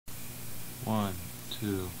1,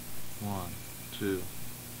 2, 1, 2.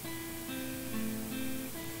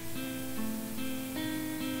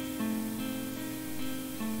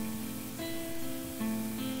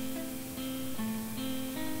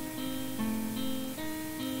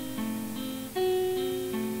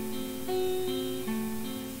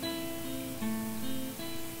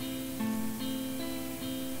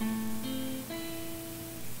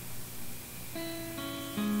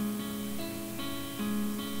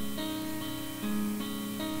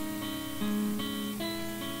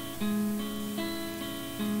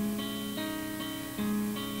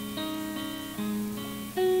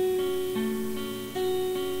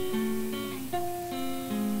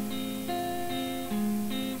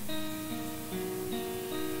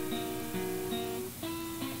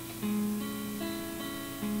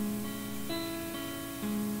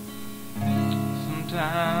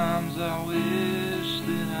 Sometimes I wish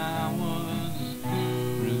that I was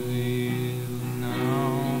revealed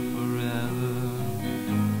now forever,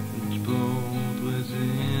 exposed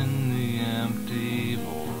within the empty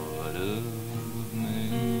void of me.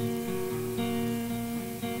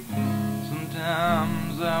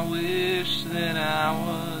 Sometimes I wish that I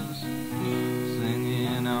was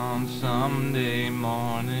singing on Sunday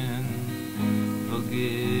morning,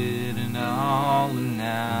 forgetting all and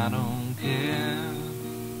I don't care.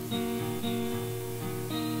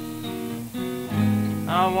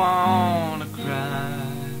 I wanna cry,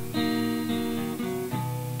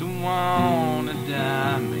 don't wanna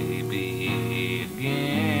die, maybe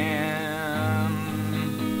again.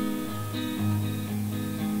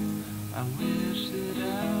 I wish that I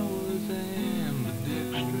was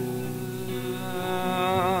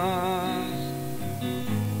ambidextrous.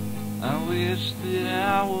 I wish that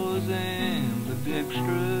I was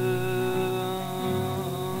ambidextrous.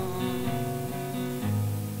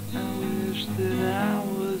 That I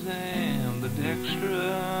was ambidextrous.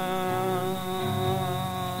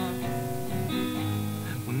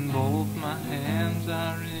 When both my hands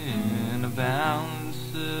are in a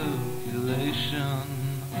balanced circulation,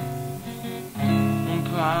 one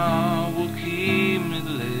power will keep me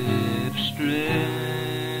led astray.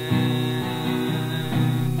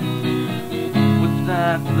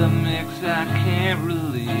 Without the mix I can't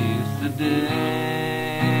release the day.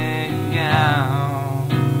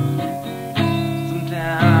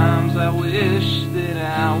 Sometimes I wish that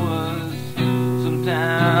I was,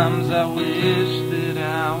 sometimes I wish that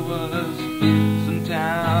I was,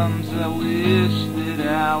 sometimes I wish that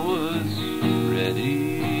I was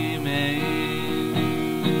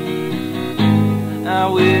ready-made. I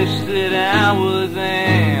wish that I was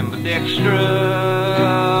ambidextrous.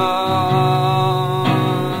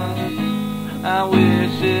 I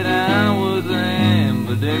wish that I was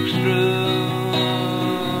ambidextrous.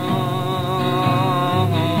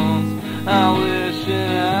 I wish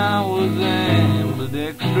that I was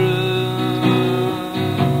ambidextrous.